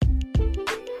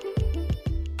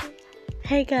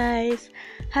Hey guys,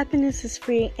 happiness is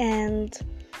free and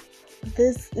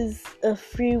this is a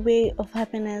free way of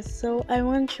happiness. So I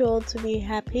want you all to be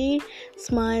happy,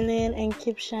 smiling, and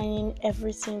keep shining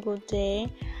every single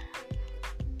day.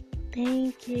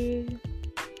 Thank you.